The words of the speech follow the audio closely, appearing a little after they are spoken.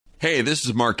Hey, this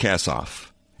is Mark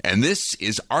Kassoff, and this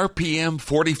is RPM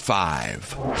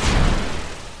 45.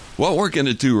 What we're going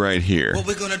to do right here... What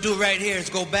we're going to do right here is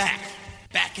go back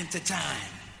into time.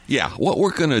 Yeah, what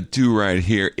we're going to do right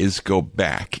here is go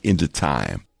back into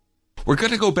time. We're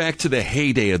going to go back to the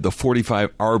heyday of the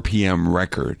 45 RPM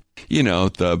record. You know,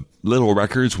 the little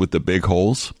records with the big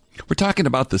holes. We're talking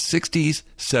about the 60s,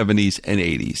 70s, and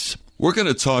 80s. We're going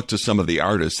to talk to some of the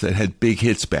artists that had big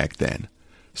hits back then.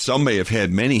 Some may have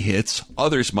had many hits,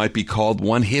 others might be called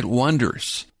one-hit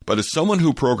wonders. But as someone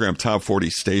who programmed top 40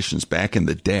 stations back in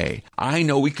the day, I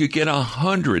know we could get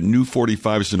 100 new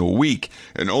 45s in a week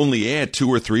and only add 2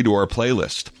 or 3 to our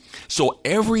playlist. So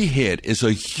every hit is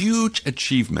a huge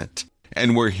achievement,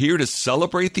 and we're here to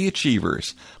celebrate the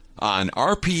achievers on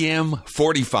RPM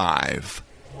 45.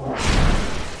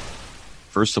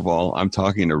 First of all, I'm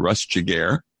talking to Russ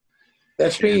Giguere.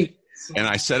 That's me. And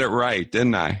I said it right,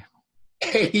 didn't I?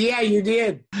 Yeah, you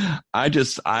did. I tell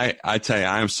you,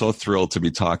 I am so thrilled to be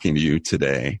talking to you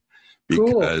today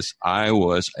because cool. I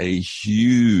was a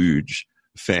huge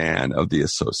fan of the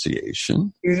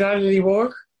association. You're not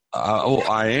anymore?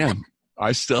 I am.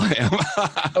 I still am.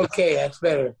 Okay, that's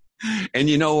better. And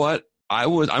you know what?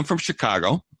 I'm from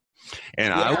Chicago, and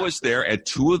yeah. I was there at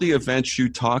 2 of the events you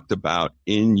talked about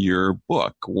in your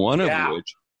book, one of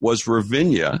which was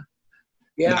Ravinia.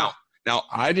 Yeah. Now,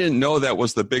 I didn't know that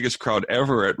was the biggest crowd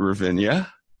ever at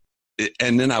Ravinia.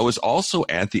 And then I was also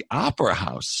at the Opera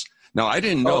House. Now, I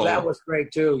didn't know. Oh, that was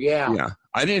great, too. Yeah. Yeah.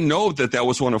 I didn't know that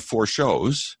was one of 4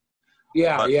 shows.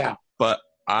 Yeah, But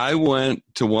I went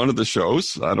to one of the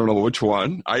shows. I don't know which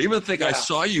one. I even think I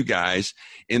saw you guys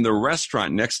in the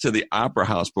restaurant next to the Opera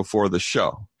House before the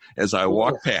show as I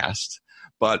walked past.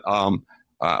 But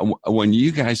when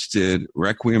you guys did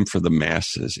Requiem for the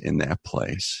Masses in that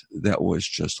place, that was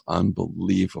just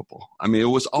unbelievable. I mean, it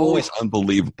was always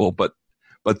unbelievable, but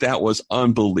that was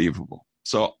unbelievable.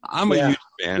 So I'm a huge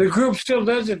fan. The group still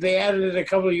does it. They added it a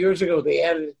couple of years ago. They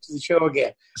added it to the show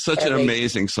again. Such an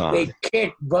amazing song. They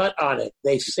kick butt on it.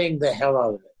 They sing the hell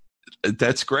out of it.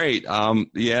 That's great.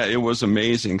 Yeah, it was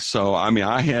amazing. So, I mean,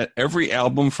 I had every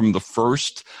album from the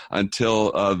first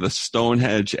until the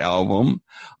Stonehenge album.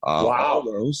 All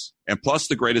those. And plus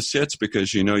the greatest hits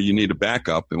because, you know, you need a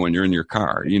backup when you're in your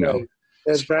car, you know.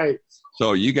 That's right.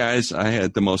 So you guys, I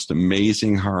had the most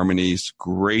amazing harmonies,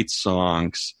 great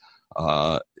songs,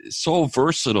 so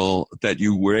versatile that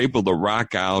you were able to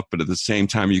rock out, but at the same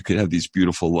time you could have these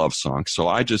beautiful love songs. So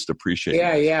I just appreciate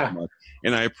it. Yeah. So much.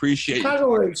 And I appreciate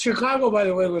Chicago, by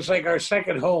the way, was like our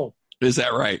second home. Is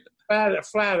that right?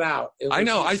 Flat out. I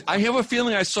know. I have a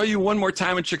feeling I saw you one more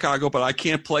time in Chicago, but I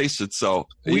can't place it. So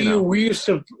we used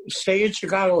to stay in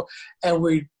Chicago, and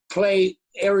we'd play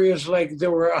areas like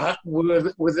there were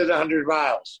within 100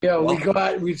 miles. You know, we'd go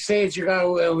out, we'd stay in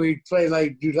Chicago, and we'd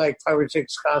do 5 or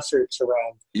 6 concerts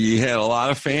around. You had a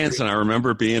lot of fans, and I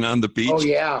remember being on the beach. Oh,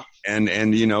 yeah.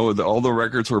 And you know, all the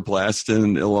records were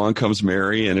blasting Along Comes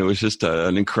Mary, and it was just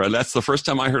an incredible. That's the first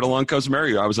time I heard Along Comes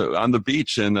Mary. I was on the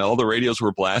beach, and all the radios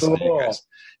were blasting you guys.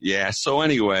 Yeah, so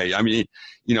anyway, I mean,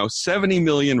 you know, 70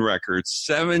 million records,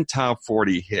 7 top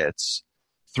 40 hits,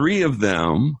 3 of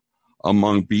them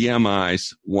among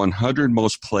BMI's 100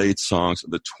 most played songs of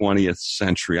the 20th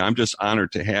century. I'm just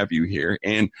honored to have you here.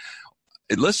 And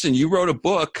listen, you wrote a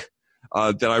book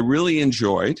that I really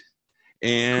enjoyed.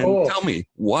 And tell me,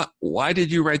 why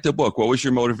did you write the book? What was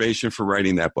your motivation for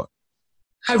writing that book?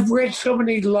 I've read so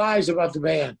many lies about the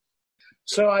band.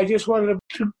 So I just wanted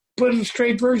to put a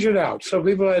straight version out so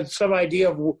people had some idea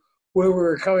of where we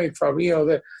were coming from. You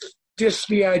know, just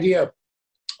the idea.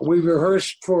 We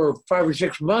rehearsed for 5 or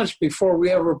 6 months before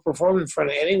we ever performed in front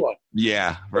of anyone.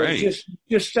 Yeah, right.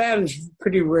 Just that is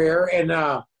pretty rare.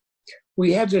 And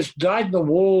we had this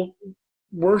dyed-in-the-wool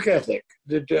work ethic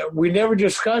that we never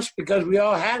discussed because we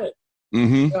all had it.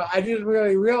 Mm-hmm. I didn't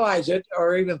really realize it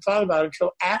or even thought about it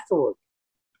until afterward.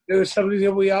 It was something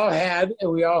that we all had,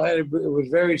 and we all had it. It was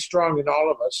very strong in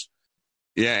all of us.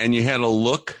 Yeah, and you had a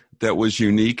look that was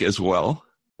unique as well.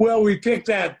 Well, we picked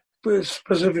that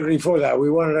specifically for that.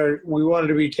 We wanted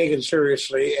to be taken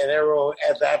seriously, and everyone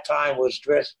at that time was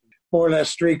dressed more or less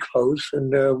street clothes,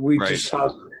 and we just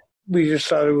thought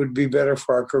it would be better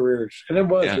for our careers, and it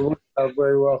was. It worked out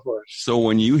very well for us. So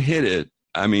when you hit it,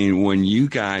 I mean, when you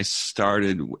guys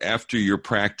started after your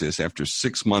practice, after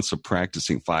 6 months of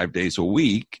practicing 5 days a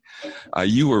week,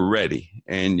 you were ready,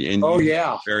 and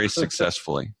very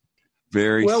successfully.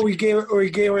 We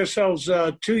gave ourselves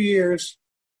 2 years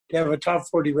to have a top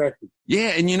 40 record. Yeah,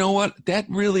 and you know what? That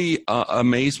really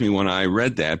amazed me when I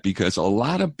read that because a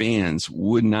lot of bands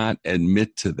would not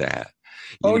admit to that.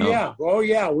 Oh yeah, oh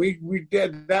yeah. We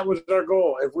did. That was our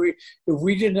goal. If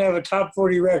we didn't have a top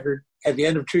 40 record at the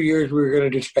end of 2 years, we were going to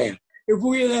disband. If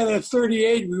we had had a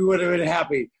 38, we would have been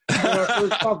happy. And our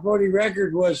first top 40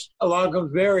 record was "Along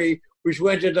Comes Mary," which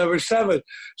went to number 7.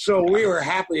 So we were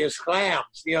happy as clams.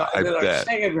 And then our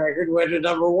second record went to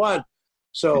number 1.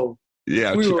 So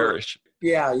yeah, cherish.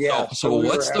 Yeah. So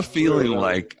what's the feeling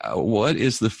like? What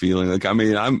is the feeling like? I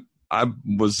mean, I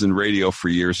was in radio for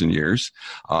years and years,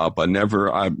 but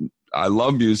never. I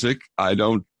love music. I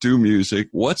don't do music.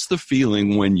 What's the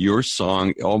feeling when your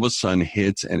song all of a sudden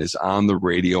hits and is on the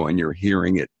radio and you're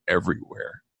hearing it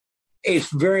everywhere? It's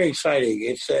very exciting.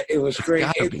 It was great.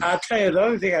 I'll tell you, the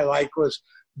other thing I liked was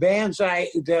bands I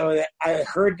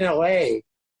heard in L.A.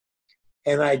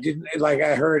 and I didn't like.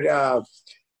 I heard, I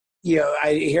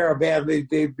hear a band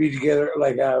they'd be together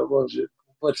like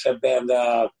what's that band?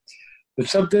 But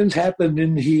something's happened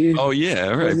in here. Oh yeah,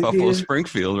 right. Buffalo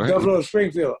Springfield, right? Buffalo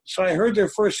Springfield. So I heard their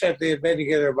first set. They had been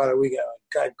together about a week ago.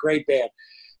 God, great band.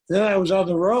 Then I was on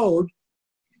the road,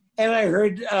 and I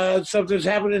heard something's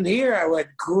happening here. I went,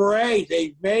 great,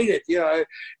 they made it.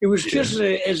 It was just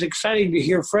as exciting to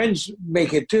hear friends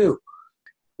make it too.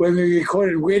 When we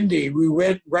recorded Windy, we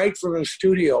went right from the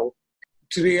studio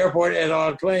to the airport and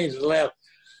on planes and left.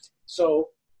 So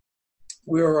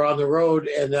we were on the road,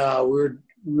 and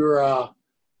we were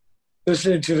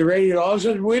listening to the radio. All of a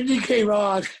sudden, Windy came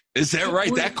on. Is that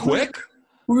right? That quick?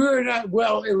 We were not.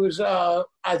 Well, it was. I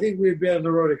think we had been on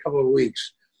the road a couple of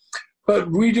weeks, but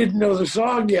we didn't know the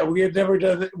song yet. We had never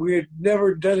done it. We had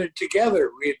never done it together.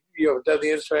 We had, done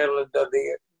the instrumental and done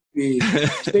the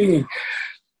singing.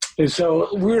 And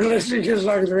so we were listening to the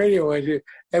song on the radio, and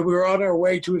we were on our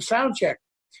way to a sound check.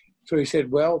 So he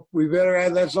said, "Well, we better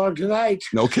add that song tonight."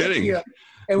 No kidding.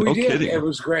 And we did. Kidding. It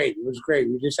was great. It was great.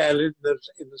 We just added it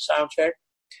in the sound check.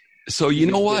 So you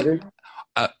know what?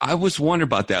 I was wondering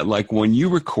about that. Like when you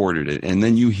recorded it and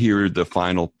then you hear the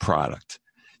final product.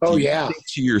 Oh, do you think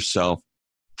to yourself,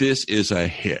 this is a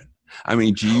hit? I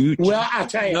mean, do you? Well, I'll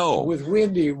tell you, with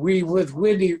Windy, we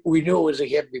knew it was a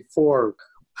hit before.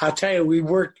 I'll tell you, we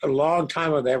worked a long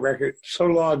time on that record, so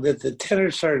long that the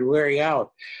tenor started wearing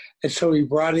out. And so we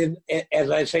brought in,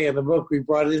 as I say in the book, we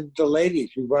brought in the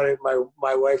ladies. We brought in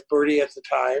my wife, Bertie, at the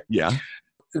time. Yeah.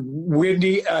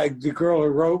 Windy, the girl who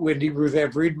wrote Windy, Ruth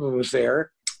Ann Friedman, was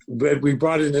there. But we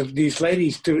brought in these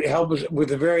ladies to help us with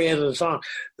the very end of the song.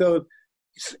 Though are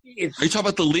you talking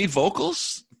about the lead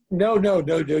vocals? No,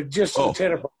 just the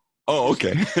tenor part. Oh,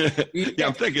 okay. Yeah,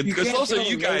 I'm thinking, because those are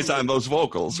you guys on those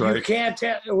vocals, right? You can't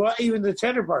tell. Well, even the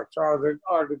tenor parts are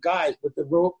the guys, but the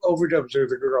overdubs are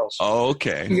the girls. Oh,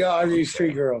 okay. Yeah, are these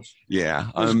 3 girls.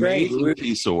 Yeah, amazing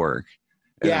piece of work.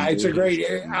 Yeah, it's a great.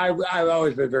 I've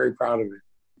always been very proud of it.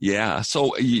 Yeah.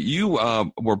 So you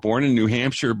were born in New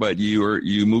Hampshire, but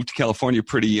you moved to California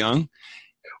pretty young.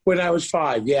 When I was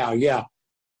 5, yeah.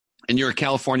 And you're a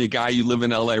California guy. You live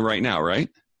in L.A. right now, right?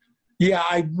 Yeah,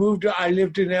 I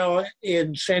lived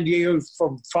in San Diego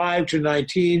from 5 to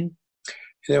 19. And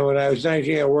then when I was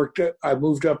 19, I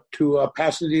moved up to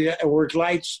Pasadena and worked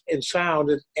lights and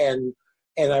sound, and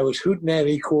I was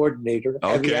hootenanny coordinator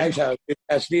at the Ice House in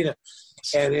Pasadena.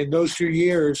 And in those 2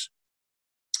 years,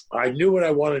 I knew what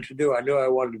I wanted to do. I knew I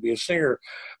wanted to be a singer,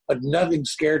 but nothing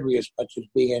scared me as much as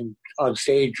being on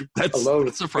stage alone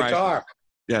with guitar.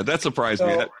 Yeah, that surprised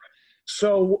me.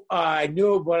 So I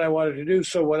knew what I wanted to do.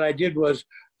 So what I did was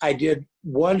I did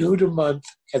 1 hoot a month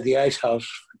at the Ice House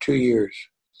for 2 years.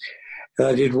 And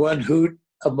I did 1 hoot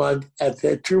a month at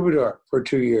the Troubadour for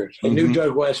 2 years. I knew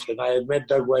Doug Weston. I had met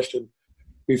Doug Weston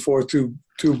before through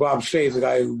Bob Stay, the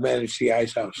guy who managed the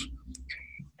Ice House.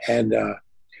 And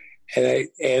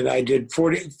I did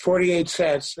 48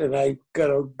 sets, and I got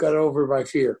over my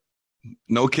fear.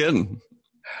 No kidding.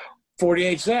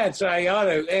 48 cents.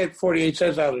 48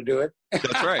 cents ought to do it.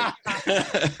 That's right.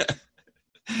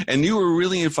 And you were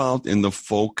really involved in the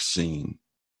folk scene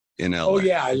in LA. Oh,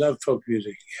 yeah. I love folk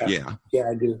music. Yeah,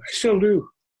 I do. I still do.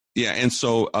 Yeah. And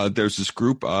so there's this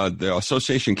group. The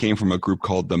association came from a group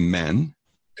called the Men.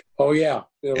 Oh, yeah.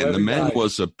 And the Men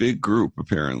was a big group,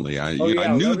 apparently. I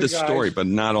knew the story, but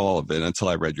not all of it until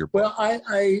I read your book. Well,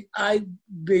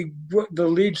 the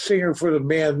lead singer for the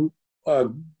Men,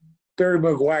 Barry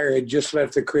Maguire, had just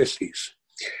left the Christies.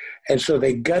 And so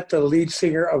they got the lead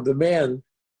singer of the Men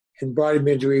and brought him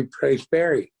in to replace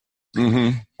Barry.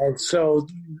 Mm-hmm. And so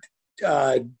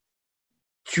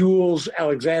Jules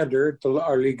Alexander,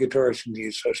 our lead guitarist in the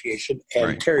association,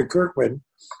 and Terry Kirkman,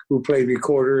 who played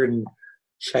recorder and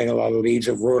sang a lot of leads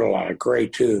and wrote a lot of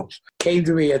great tunes, came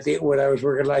to me when I was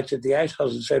working lights at the Ice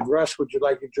House and said, "Russ, would you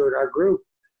like to join our group?"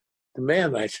 The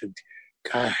Man. I said,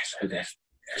 "Gosh,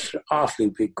 that's an awfully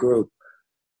big group."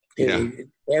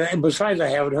 And besides, I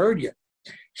haven't heard you.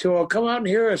 So well, come out and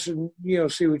hear us and,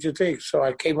 see what you think. So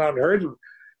I came out and heard them.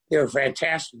 They were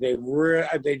fantastic. They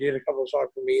did a couple of songs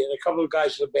for me. And a couple of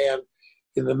guys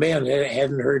in the band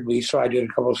hadn't heard me, so I did a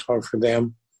couple of songs for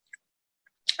them.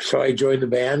 So I joined the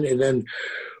band. And then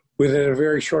within a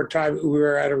very short time, we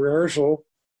were at a rehearsal.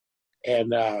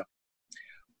 And one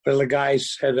of the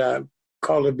guys had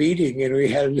called a meeting, and we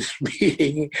had this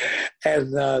meeting,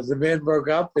 and the men broke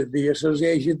up, and the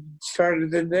association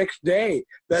started the next day.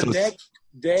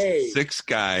 Six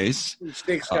guys,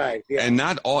 yeah. And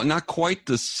not quite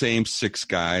the same six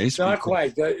guys. Not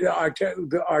quite.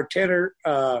 Our tenor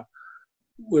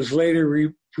was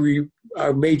later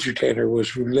our major tenor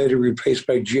was later replaced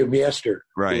by Jim Yester.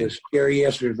 Right. Who was Jerry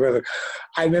Yester's brother.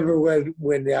 I remember when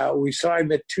we saw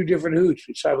him at two different hoots.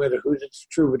 We saw him at a hoot at the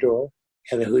Troubadour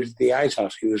and a hoot at the Ice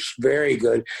House. He was very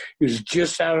good. He was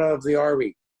just out of the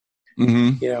Army,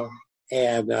 and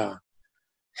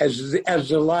as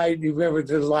the line, you remember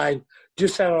the line,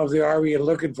 just out of the Army and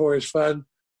looking for his fun.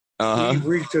 He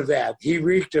reeked of that.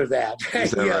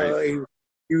 Is that right?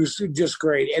 He was just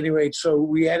great. Anyway, so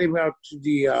we had him out to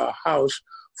the house.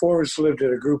 Four of us lived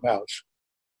in a group house.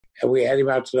 And we had him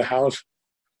out to the house.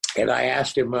 And I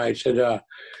asked him, I said,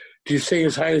 do you sing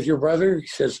as high as your brother? He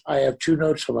says, I have 2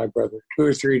 notes on my brother, 2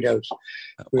 or 3 notes.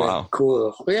 Wow.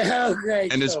 Cool. Yeah,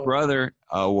 great. And his brother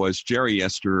was Jerry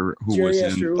Yester, who was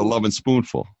in The Lovin'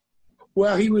 Spoonful.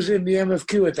 Well, he was in the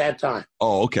MFQ at that time.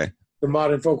 Oh, okay. The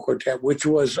Modern Folk Quartet, which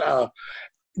was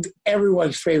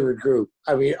everyone's favorite group.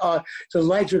 I mean, the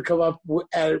lights would come up when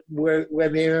the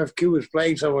MFQ was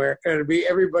playing somewhere, and it'd be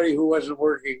everybody who wasn't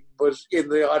working was in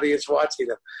the audience watching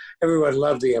them. Everyone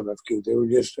loved the MFQ. They were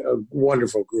just a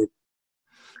wonderful group.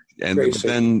 And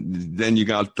then you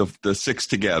got the 6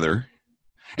 together.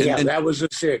 And that was the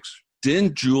 6.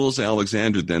 Didn't Jules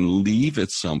Alexander then leave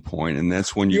at some point, and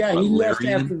that's when you? Yeah, he left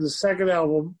after the second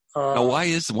album. Now,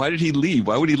 why did he leave?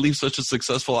 Why would he leave such a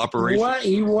successful operation?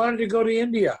 He wanted to go to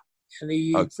India, and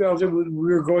he felt that we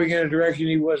were going in a direction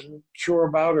he wasn't sure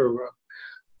about or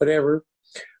whatever.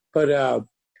 But I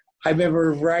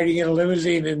remember riding in a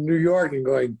limousine in New York and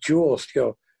going, Jules,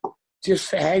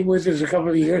 just hang with us a couple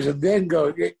of years and then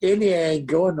go. India ain't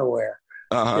going nowhere.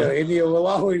 India will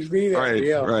always be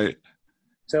there. Right.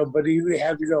 So, but he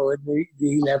had to go, and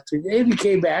he left, and he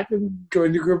came back and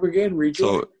joined the group again.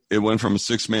 So it went from a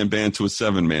 6-man band to a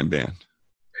 7-man band.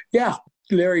 Yeah,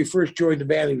 Larry first joined the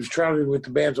band. He was traveling with the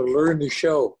band to learn the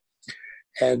show,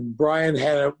 and Brian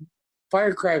had a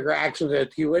firecracker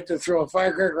accident. He went to throw a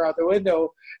firecracker out the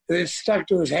window, and it stuck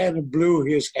to his hand and blew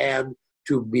his hand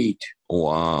to meat.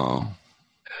 Wow.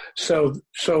 So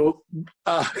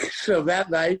that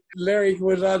night, Larry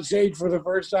was on stage for the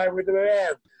first time with the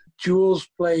band. Jules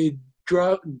played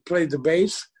the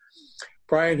bass.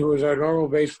 Brian, who was our normal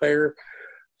bass player,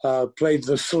 played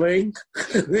the sling,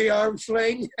 the arm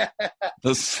sling.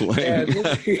 The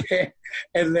sling.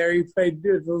 and Larry played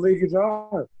the lead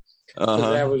guitar. So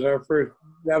that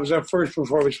was our first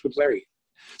performance with Larry.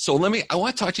 So I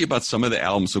want to talk to you about some of the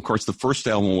albums. Of course, the first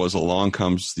album was Along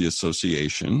Comes the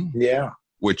Association. Yeah.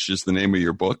 Which is the name of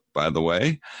your book, by the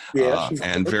way. Yes.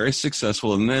 And very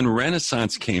successful. And then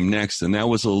Renaissance came next, and that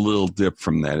was a little dip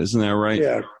from that. Isn't that right?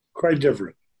 Yeah, quite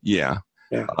different. Yeah.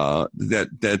 Yeah.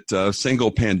 That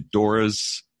single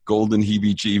Pandora's Golden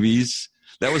Heebie-Jeebies,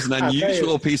 that was an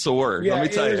unusual piece of work. Yeah, let me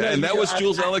tell you. And that was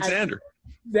Jules Alexander.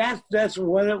 That's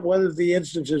one of the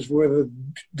instances where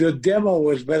the demo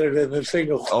was better than the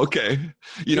single. Okay.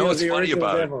 You know what's funny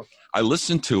about it? I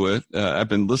listened to it. I've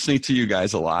been listening to you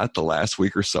guys a lot the last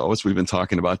week or so as we've been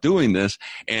talking about doing this.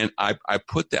 And I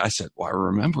said, well,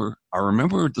 I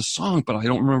remember the song, but I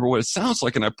don't remember what it sounds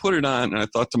like. And I put it on and I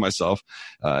thought to myself,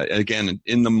 again,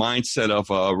 in the mindset of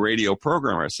a radio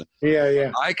programmer, I said,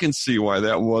 yeah, I can see why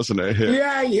that wasn't a hit.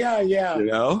 Yeah. You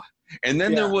know? And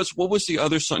then there was, what was the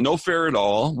other song? No Fair at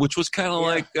All, which was kind of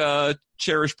like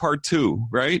Cherish Part 2,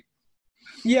 right?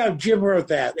 Yeah, Jim wrote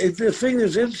that. The thing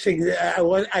that's interesting,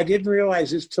 I didn't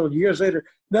realize this till years later,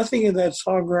 nothing in that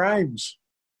song rhymes.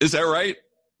 Is that right?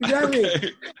 Nothing.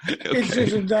 Okay. It's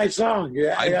just a nice song.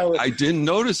 Yeah, I didn't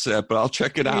notice that, but I'll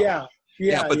check it out.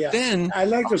 Yeah. Then I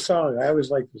like the song. I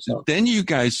always like the song. Then you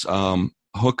guys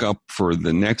hook up for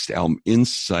the next album,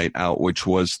 Insight Out, which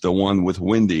was the one with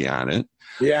Wendy on it.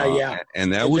 Yeah.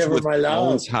 And that was with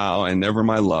Bones Howe and Never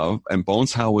My Love. And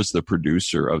Bones Howe was the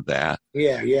producer of that.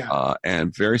 Yeah.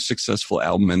 And very successful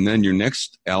album. And then your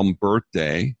next album,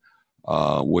 Birthday,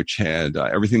 which had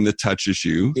Everything That Touches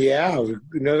You. Yeah,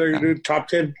 another top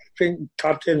 10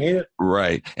 hit.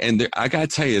 Right. And I got to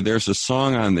tell you, there's a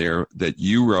song on there that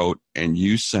you wrote and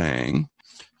you sang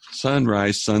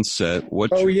Sunrise, sunset.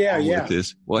 What? Oh, you yeah, want yeah. with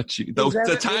this? What you? Is that-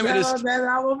 The time is it that is. on that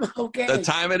album? Okay. The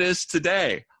time it is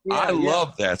today. Yeah, I yeah.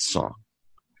 love that song.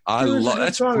 It was a good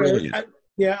That's song. brilliant.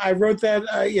 I wrote that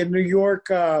in New York.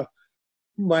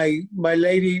 My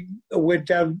lady went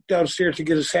downstairs to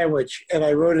get a sandwich, and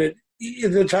I wrote it.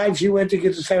 The time she went to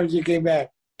get the sandwich, she came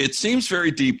back. It seems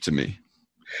very deep to me.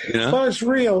 You know? Well, it's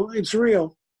real. It's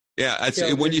real. Yeah.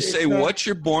 Yeah, when you it's say not- what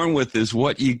you're born with is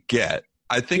what you get.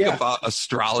 I think Yeah. about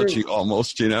astrology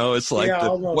almost, you know, it's like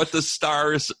Almost. what the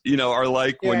stars, you know, are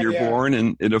like when Yeah, you're yeah. born,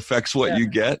 and it affects what Yeah. you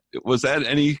get. Was that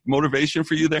any motivation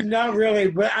for you there? Not really,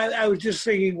 but I was just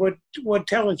thinking what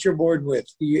talent you're born with.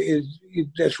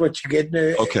 That's what you get.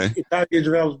 Okay. It's how you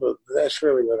develop it. That's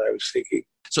really what I was thinking.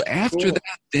 So after Cool.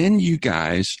 that, then you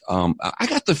guys, I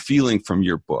got the feeling from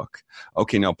your book.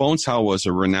 Okay, now Bones Howe was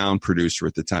a renowned producer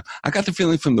at the time. I got the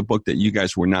feeling from the book that you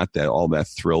guys were not all that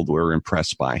thrilled or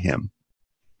impressed by him.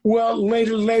 Well,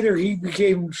 later he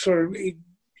became sort of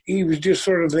he was just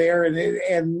sort of there,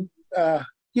 and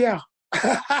yeah.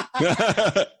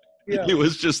 Yeah. He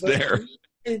was just But there.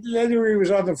 Later he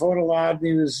was on the phone a lot, and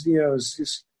he was, it was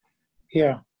just,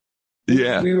 yeah.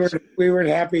 Yeah. We weren't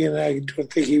happy, and I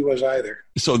don't think he was either.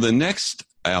 So the next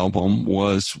album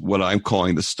was what I'm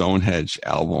calling the Stonehenge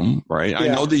album, right? I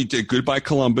Yeah. know that you did Goodbye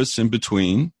Columbus in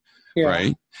between, Yeah.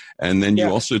 right? And then you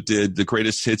Yeah. also did the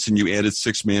Greatest Hits, and you added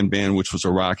Six Man Band, which was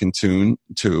a rockin' tune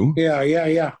too. Yeah.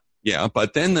 Yeah,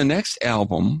 but then the next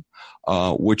album,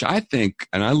 which I think,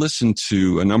 and I listened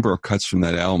to a number of cuts from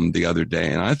that album the other day,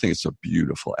 and I think it's a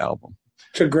beautiful album.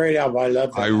 It's a great album. I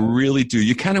love that. I album. really do.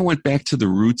 You kind of went back to the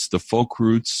roots, the folk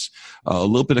roots, a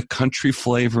little bit of country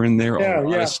flavor in there, a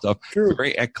lot of stuff. True.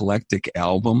 Very eclectic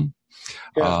album,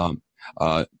 Yeah.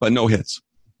 but no hits.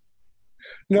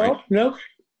 No.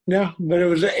 But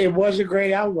it was a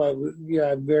great album.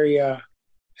 Yeah,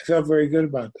 I felt very good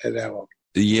about that album.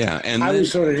 Yeah, and I then-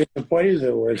 was sort of disappointed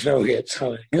there was no hits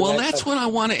on it. 'Cause well, that's what I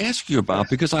want to ask you about,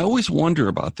 because I always wonder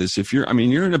about this. If you're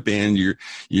in a band,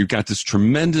 you've got this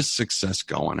tremendous success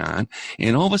going on,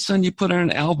 and all of a sudden you put on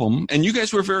an album, and you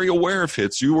guys were very aware of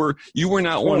hits. You were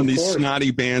not one of these course.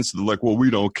 snotty bands that are like, well, we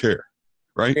don't care,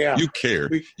 right? Yeah. You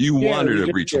cared. We- You yeah, wanted we to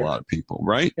did reach care. a lot of people,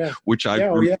 right? Yeah. Which I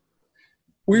Yeah.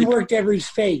 We Yeah. worked every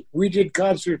state. We did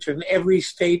concerts in every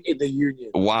state in the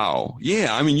union. Wow.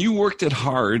 Yeah. I mean, you worked it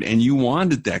hard, and you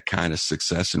wanted that kind of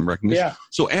success and recognition. Yeah.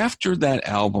 So after that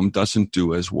album doesn't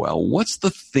do as well, what's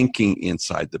the thinking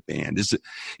inside the band?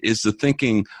 Is the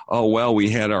thinking, oh, well,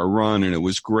 we had our run and it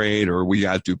was great, or we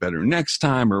got to do better next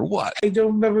time, or what? I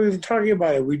don't remember even talking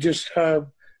about it. We just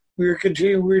we were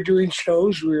continuing. We were doing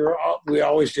shows. We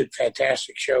always did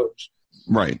fantastic shows.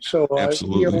 Right. So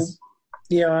Absolutely.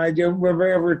 I don't remember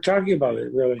ever talking about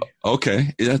it really.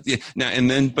 Okay. Yeah.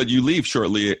 Now, but you leave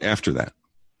shortly after that.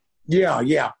 Yeah.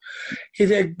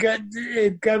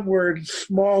 It got where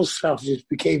small stuff just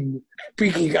became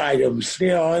speaking items,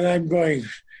 and I'm going,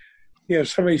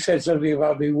 somebody said something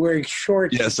about me wearing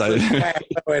shorts. Yes, I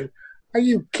went, are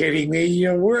you kidding me?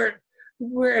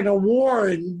 We're in a war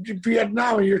in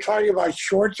Vietnam, and you're talking about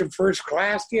shorts in first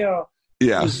class. Yeah.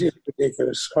 It's just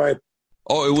ridiculous. So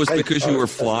It was because you were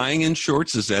flying in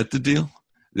shorts? Is that the deal?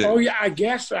 I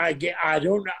guess I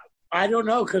don't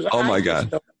know because Oh my God.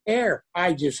 Don't care.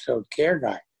 I just don't care,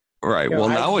 guy. Right. Well,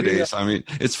 nowadays, I mean,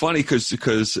 it's funny because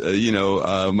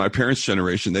my parents'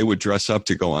 generation, they would dress up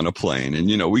to go on a plane, and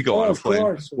we go on a plane,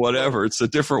 course. whatever. It's a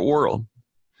different world.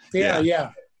 Yeah.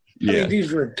 I mean,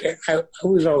 these were. I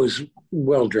was always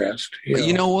well dressed. But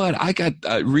you know what? I got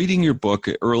reading your book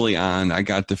early on. I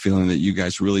got the feeling that you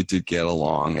guys really did get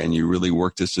along, and you really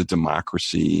worked as a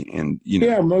democracy. And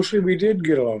yeah, mostly we did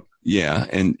get along. Yeah,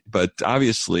 but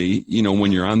obviously,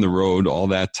 when you're on the road all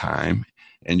that time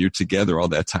and you're together all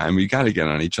that time, you got to get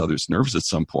on each other's nerves at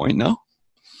some point. No?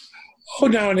 Oh,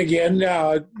 now and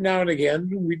again,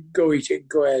 we'd go at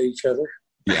each other.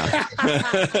 Yeah.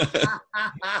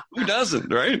 Who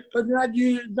doesn't, right? But not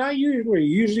usually.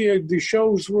 Usually the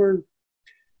shows were,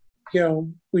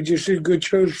 we just did good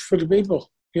shows for the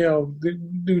people.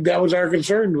 That was our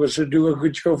concern, was to do a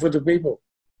good show for the people.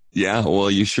 Yeah, well,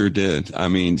 you sure did. I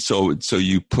mean, so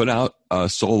you put out a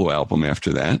solo album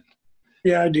after that.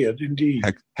 Yeah, I did, indeed.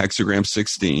 Hexagram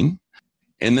 16.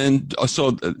 And then, so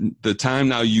the time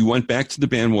now, you went back to the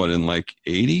band, what, in like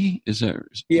 80? Is that?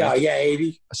 Yeah,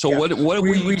 80. So yeah. what were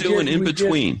you doing in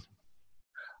between?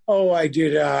 Oh, I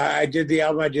did the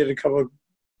album. I did a couple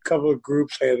of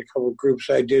groups. I had a couple of groups.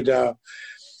 I did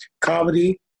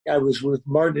comedy. I was with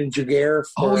Martin and Jagger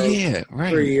for a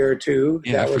year or two.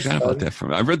 Yeah, I forgot about that.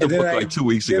 I read the book like 2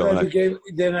 weeks ago.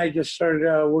 Then I just started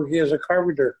working as a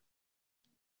carpenter.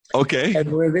 Okay.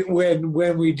 And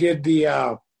when we did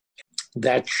the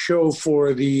that show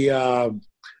for the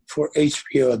for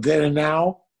HBO, Then and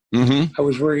Now. Mm-hmm. I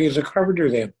was working as a carpenter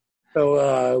then.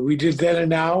 So we did Then and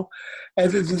Now.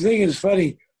 And the thing is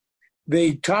funny,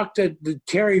 they talked that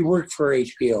Terry worked for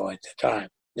HBO at the time.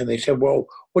 And they said, well,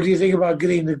 what do you think about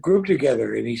getting the group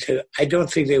together? And he said, I don't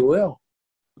think they will.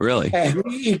 Really? And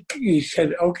he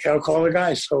said, okay, I'll call the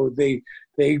guys. So they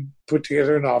put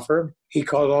together an offer. He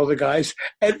called all the guys,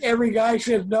 and every guy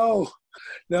said, no,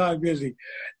 I'm busy.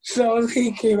 So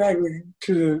he came back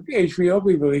to the HBO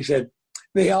people. He said,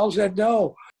 they all said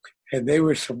no. And they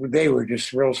were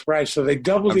just real surprised. So they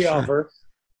doubled the offer.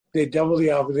 They doubled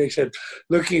the offer. They said,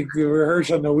 look, you can rehearse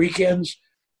on the weekends,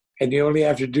 and you only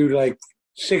have to do like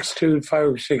 5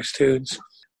 or 6 tunes,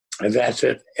 and that's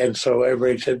it. And so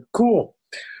everybody said, cool.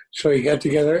 So he got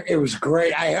together. It was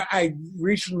great. I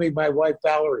recently, my wife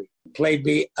Valerie played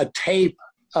me a tape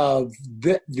of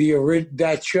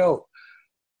that show.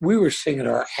 We were singing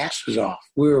our asses off.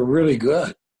 We were really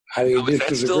good. I mean, is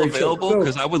that still available?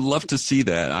 Because I would love to see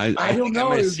that. I don't know. I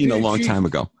might have seen it a long time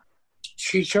ago.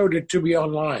 She showed it to me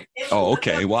online. Oh,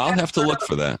 okay. Well, I'll have to look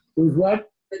for that. What?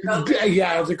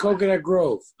 Yeah, the Coconut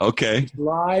Grove. Okay. It's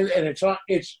live, and it's on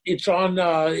YouTube.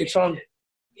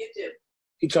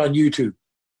 It's on YouTube.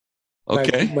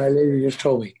 Okay. My lady just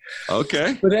told me.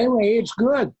 Okay. But anyway, it's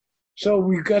good. So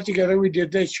we got together, we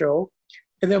did this show,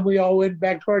 and then we all went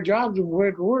back to our jobs and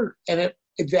went to work. And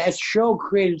that show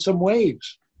created some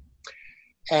waves.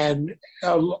 And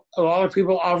a lot of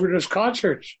people offered us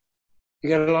concerts. We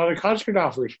got a lot of concert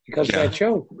offers because of that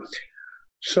show.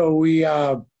 So we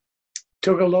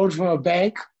took a loan from a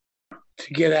bank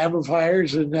to get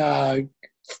amplifiers and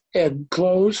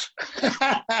clothes.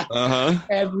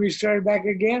 And we started back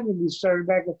again,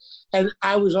 and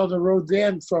I was on the road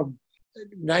then from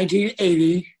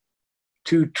 1980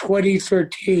 to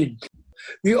 2013.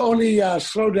 The only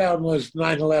slowdown was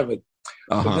 9/11.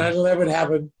 When 9/11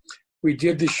 happened, we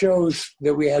did the shows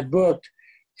that we had booked,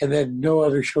 and then no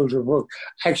other shows were booked.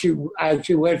 I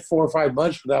actually went 4 or 5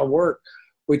 months without work,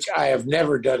 which I have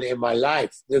never done in my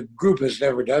life. The group has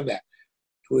never done that.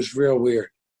 It was real weird.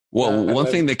 Well, one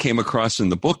thing that came across in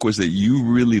the book was that you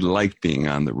really liked being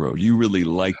on the road. You really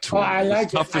liked touring. I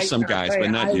liked it. Tough for some guys, but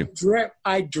not you.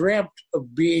 I dreamt of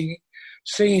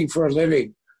singing for a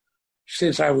living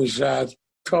since I was 12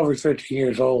 or 13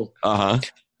 years old.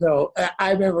 So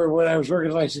I remember when I was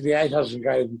working like at the Ice House,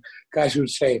 and guys would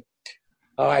say,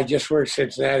 "Oh, I just worked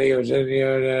Cincinnati. It was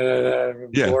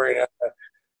boring."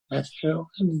 That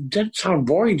didn't sound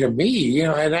boring to me,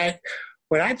 And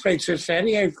when I played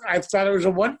Cincinnati, I thought it was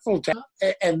a wonderful town.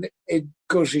 And it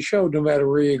goes to show, no matter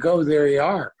where you go, there you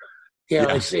are.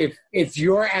 It's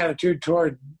your attitude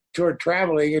toward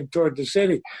traveling and toward the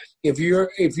city. If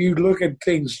you look at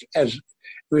things as, if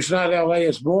it's not LA,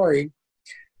 it's boring,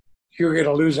 you're going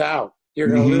to lose out. You're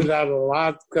going to lose out a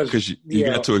lot because you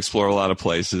got to explore a lot of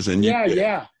places, and you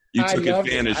took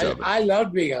advantage of it. I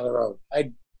loved being on the road.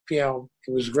 It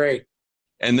was great.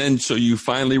 And then, so you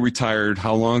finally retired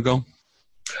how long ago?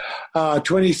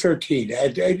 2013,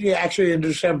 actually in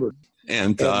December.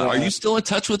 And are you still in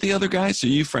touch with the other guys? Are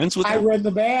you friends with them? I run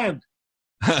the band.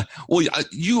 Well,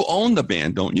 you own the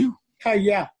band, don't you?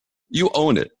 Yeah. You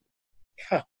own it.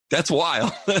 Yeah. That's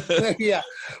wild. Yeah.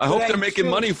 I hope they're making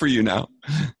money for you now.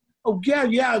 Oh,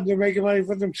 yeah. They're making money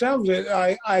for themselves.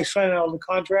 I sign all the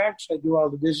contracts. I do all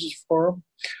the business for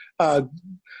them.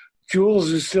 Jules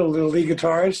is still the lead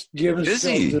guitarist. Jim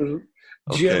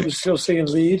is still singing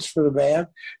leads for the band.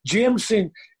 Jim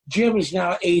is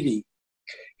now 80.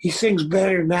 He sings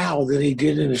better now than he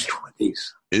did in his 20s.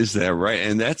 Is that right?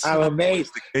 And I'm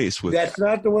amazed. The case that's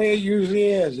not the way it usually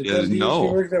is. It doesn't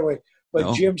usually work that way.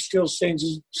 But Jim still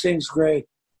sings great.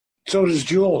 So does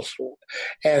Jules.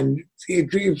 And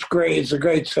it's great. It's a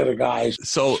great set of guys.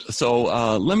 So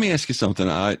let me ask you something.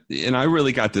 I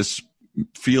really got this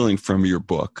feeling from your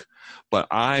book. But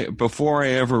before I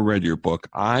ever read your book,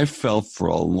 I felt for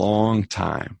a long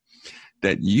time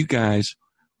that you guys,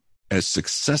 as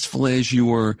successful as you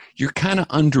were, you're kind of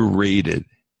underrated.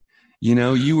 You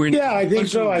were. Yeah, I think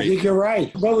so. I think you're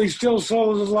right. But we still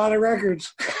sold a lot of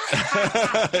records.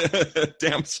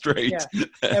 Damn straight. Yeah.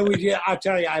 And we did. I'll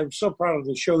tell you, I'm so proud of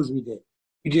the shows we did.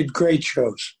 We did great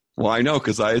shows. Well, I know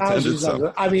because I attended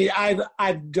some. I mean,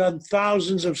 I've done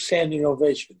thousands of standing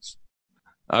ovations.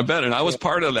 I bet, and I was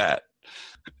part of that.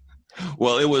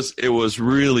 Well, it was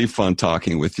really fun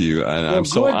talking with you, and I'm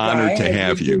so honored to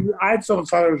have you. I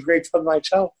thought it was great fun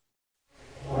myself.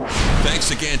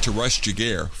 Thanks again to Russ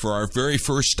Giguere for our very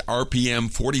first RPM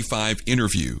 45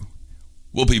 interview.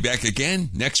 We'll be back again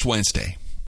next Wednesday.